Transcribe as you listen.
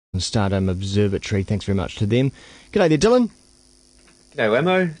Stardome Observatory. Thanks very much to them. G'day there, Dylan. G'day,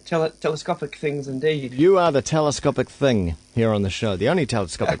 Wammo. Telescopic things indeed. You are the telescopic thing here on the show, the only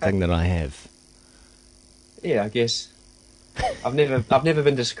telescopic thing that I have. Yeah, I guess. I've never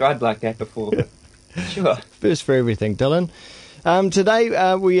been described like that before, but sure. First for everything, Dylan. Today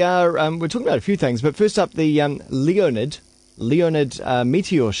we're talking about a few things, but first up, the Leonid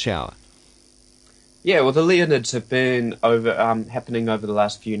Meteor shower. Yeah, well, the Leonids have been happening over the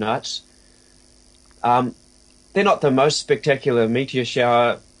last few nights. They're not the most spectacular meteor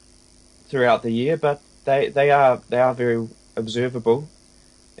shower throughout the year, but they are very observable,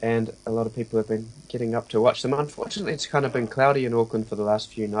 and a lot of people have been getting up to watch them. Unfortunately, it's kind of been cloudy in Auckland for the last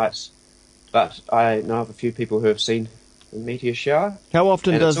few nights, but I know of a few people who have seen the meteor shower. How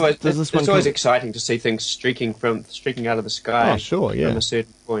often does this one It's always exciting to see things streaking out of the sky. Oh, sure, yeah. From a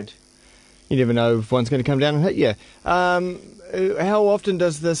certain point. You never know if one's going to come down and hit you. How often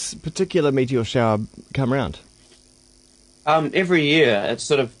does this particular meteor shower come around? Every year.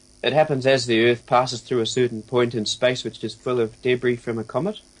 It happens as the Earth passes through a certain point in space which is full of debris from a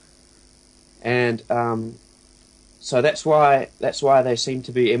comet. And so that's why they seem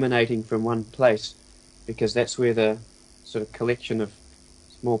to be emanating from one place, because that's where the sort of collection of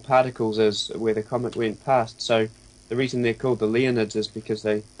small particles is, where the comet went past. So the reason they're called the Leonids is because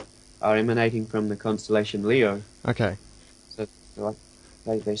they are emanating from the constellation Leo. Okay. So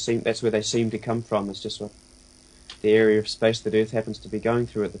they seem, that's where they seem to come from. It's just what the area of space that Earth happens to be going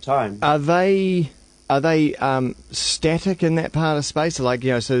through at the time. Are they static in that part of space? Like,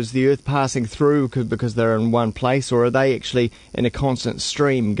 so is the Earth passing through because they're in one place, or are they actually in a constant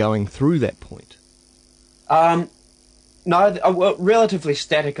stream going through that point? No, well, relatively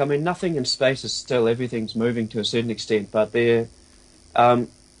static. I mean, nothing in space is still. Everything's moving to a certain extent, but they're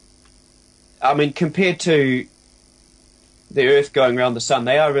compared to the Earth going around the Sun,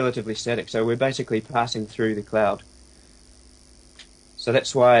 they are relatively static. So we're basically passing through the cloud. So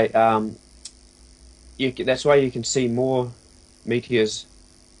that's why you can see more meteors,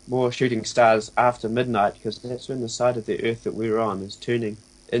 more shooting stars after midnight, because that's when the side of the Earth that we're on is turning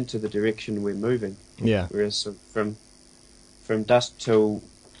into the direction we're moving. Yeah. Whereas from dusk till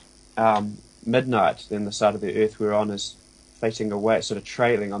midnight, then the side of the Earth we're on is facing away, sort of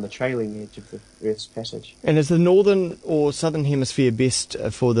trailing on the trailing edge of the Earth's passage. And is the northern or southern hemisphere best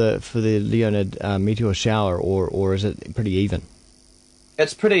for the Leonid meteor shower, or is it pretty even?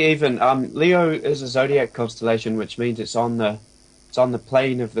 It's pretty even. Leo is a zodiac constellation, which means it's on the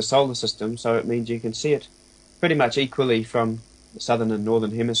plane of the solar system, so it means you can see it pretty much equally from the southern and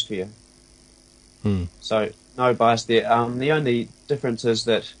northern hemisphere. So no bias there. The only difference is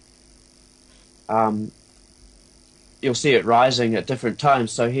that you'll see it rising at different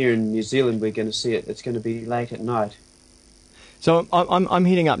times. So here in New Zealand, we're going to see it. It's going to be late at night. So I'm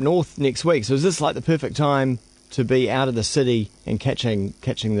heading up north next week. So is this like the perfect time to be out of the city and catching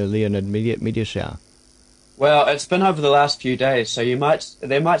the Leonid meteor shower? Well, it's been over the last few days, so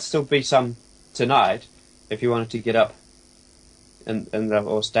there might still be some tonight if you wanted to get up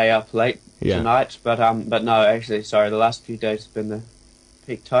or stay up late tonight. But no, actually, sorry, the last few days have been the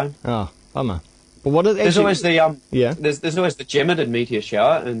peak time. Oh, bummer. But what there's always the there's always the Geminid meteor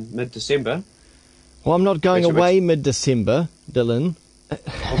shower in mid-December. Well, I'm not going away mid-December, Dylan.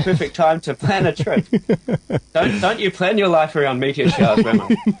 Well, perfect time to plan a trip. Don't you plan your life around meteor showers, Ramo?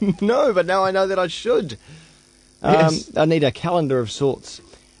 No, but now I know that I should. Yes. I need a calendar of sorts.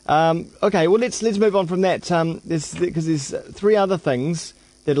 Okay, well let's move on from that. Because there's three other things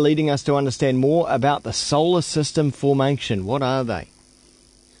that are leading us to understand more about the solar system formation. What are they?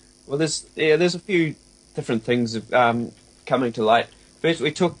 Well, there's a few different things coming to light. First,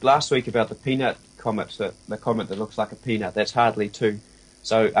 we talked last week about the peanut comet, the comet that looks like a peanut. That's Hartley 2.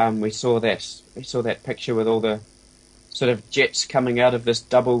 So we saw that picture with all the sort of jets coming out of this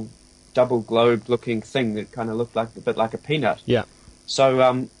double globe looking thing that kind of looked like a bit like a peanut. Yeah.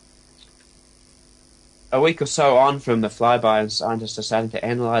 So a week or so on from the flyby, and scientists are starting to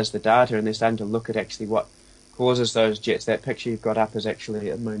analyse the data, and they're starting to look at actually what causes those jets. That picture you've got up is actually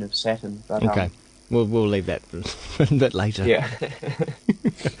a moon of Saturn. But, okay. We'll leave that for a bit later. Yeah.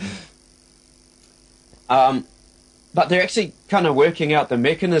 But they're actually kind of working out the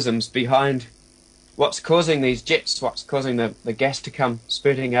mechanisms behind what's causing these jets, what's causing the gas to come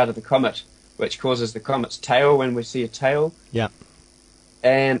spurting out of the comet, which causes the comet's tail when we see a tail. Yeah.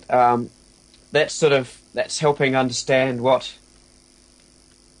 And that's helping understand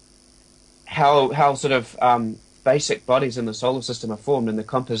how sort of basic bodies in the solar system are formed and the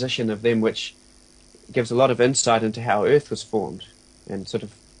composition of them, which gives a lot of insight into how Earth was formed and sort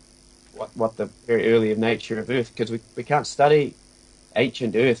of what the very early nature of Earth, because we can't study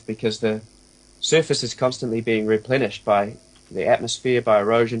ancient Earth, because the surface is constantly being replenished by the atmosphere, by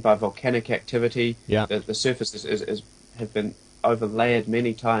erosion, by volcanic activity. Yeah. The surface have been overlaid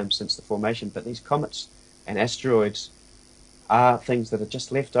many times since the formation, but these comets and asteroids are things that are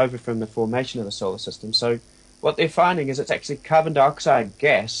just left over from the formation of the solar system. So what they're finding is it's actually carbon dioxide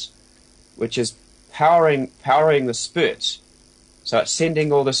gas, which is powering the spurts. So it's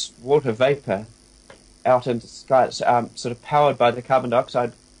sending all this water vapor out into the sky. It's sort of powered by the carbon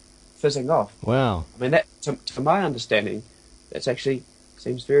dioxide fizzing off. Wow. I mean, that to my understanding, that actually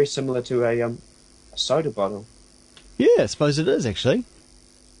seems very similar to a soda bottle. Yeah, I suppose it is, actually.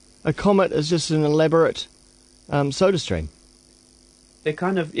 A comet is just an elaborate soda stream. They're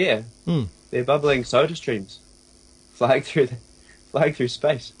kind of, yeah, Hmm. they're bubbling soda streams flying through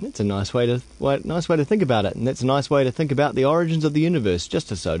space. That's a nice way to think about it, and that's a nice way to think about the origins of the universe.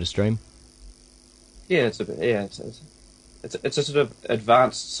 Just a soda stream. Yeah, it's a sort of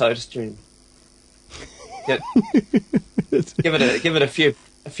advanced soda stream. Give it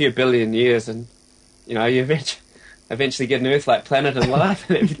a few billion years, and you know you eventually get an Earth-like planet and life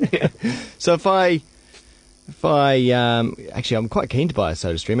and everything. So if I actually, I'm quite keen to buy a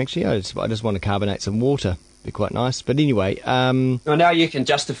soda stream. Actually, I just want to carbonate some water. Be quite nice. But anyway, well, now you can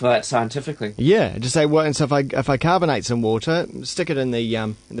justify it scientifically. Yeah, just say, well, and so if I carbonate some water, stick it in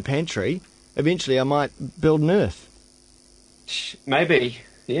the pantry, eventually I might build an Earth. Maybe,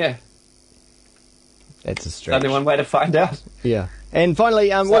 yeah. That's a stretch. Only one way to find out. Yeah. And finally,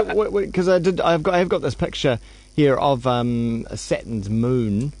 because I've got this picture here of Saturn's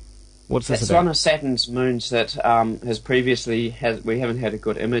moon. What's this That's about? one of Saturn's moons that has previously we haven't had a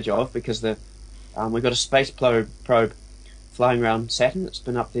good image of, because we've got a space probe flying around Saturn. It's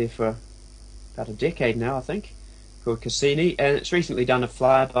been up there for about a decade now, I think, called Cassini, and it's recently done a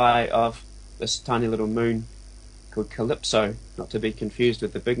flyby of this tiny little moon called Calypso, not to be confused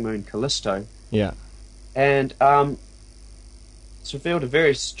with the big moon Callisto. Yeah. And it's revealed a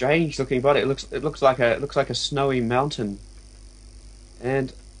very strange looking body. It looks like a snowy mountain,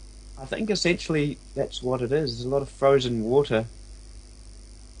 and I think essentially that's what it is. There's a lot of frozen water.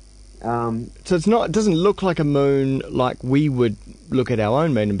 So it doesn't look like a moon like we would look at our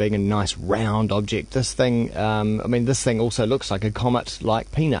own moon and being a nice round object. This thing, this thing also looks like a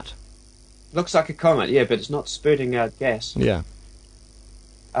comet-like peanut. Looks like a comet, yeah, but it's not spurting out gas. Yeah.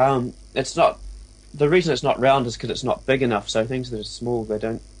 It's not. The reason it's not round is because it's not big enough. So things that are small, they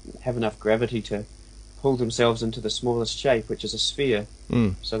don't have enough gravity to pull themselves into the smallest shape, which is a sphere.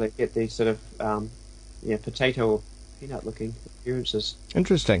 Mm. So they get these sort of potato or peanut-looking appearances.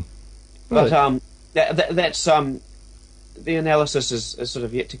 Interesting. But that's the analysis is sort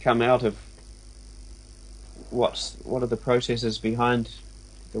of yet to come out of what are the processes behind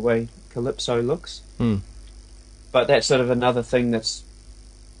the way Calypso looks. Mm. But that's sort of another thing that's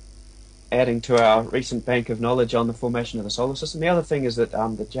adding to our recent bank of knowledge on the formation of the solar system. The other thing is that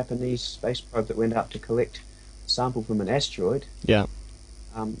the Japanese space probe that went up to collect a sample from an asteroid, yeah,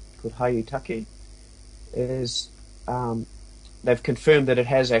 called Hayutake, is they've confirmed that it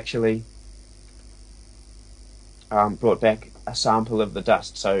has actually brought back a sample of the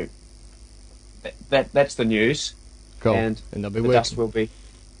dust. So that's the news. Cool. And they'll be the dust will be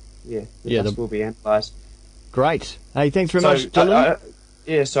dust will be analysed. Great. Hey, thanks very much, Dylan.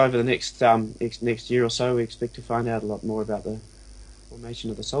 So over the next year or so, we expect to find out a lot more about the formation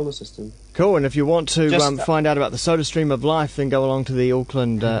of the solar system. Cool, and if you want to find out about the solar stream of life, then go along to the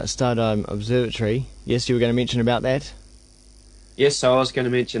Auckland Stardome Observatory. Yes, you were going to mention about that? Yes, so I was going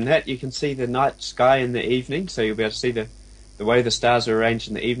to mention that. You can see the night sky in the evening, so you'll be able to see the way the stars are arranged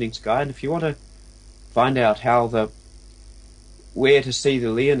in the evening sky. And if you want to find out where to see the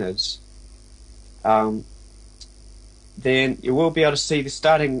Leonids, then you will be able to see the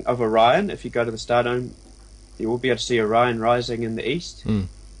starting of Orion. If you go to the Stardome, you will be able to see Orion rising in the east. Mm.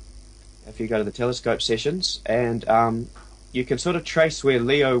 If you go to the telescope sessions, and you can sort of trace where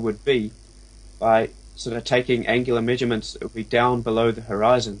Leo would be by sort of taking angular measurements. It would be down below the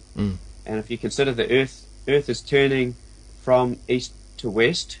horizon. Mm. And if you consider the Earth is turning from east to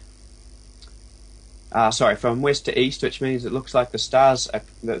west. From west to east, which means it looks like the stars are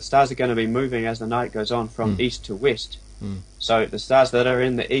going to be moving as the night goes on from east to west. Mm. So the stars that are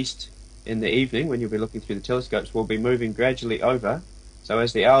in the east in the evening, when you'll be looking through the telescopes, will be moving gradually over. So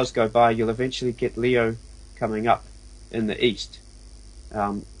as the hours go by, you'll eventually get Leo coming up in the east.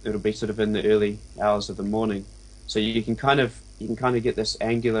 It'll be sort of in the early hours of the morning. So you can kind of get this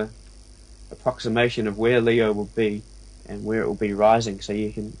angular approximation of where Leo will be and where it will be rising. So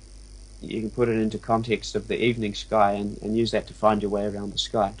you can put it into context of the evening sky and use that to find your way around the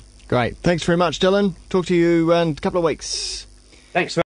sky. Great. Thanks very much, Dylan. Talk to you in a couple of weeks. Thanks.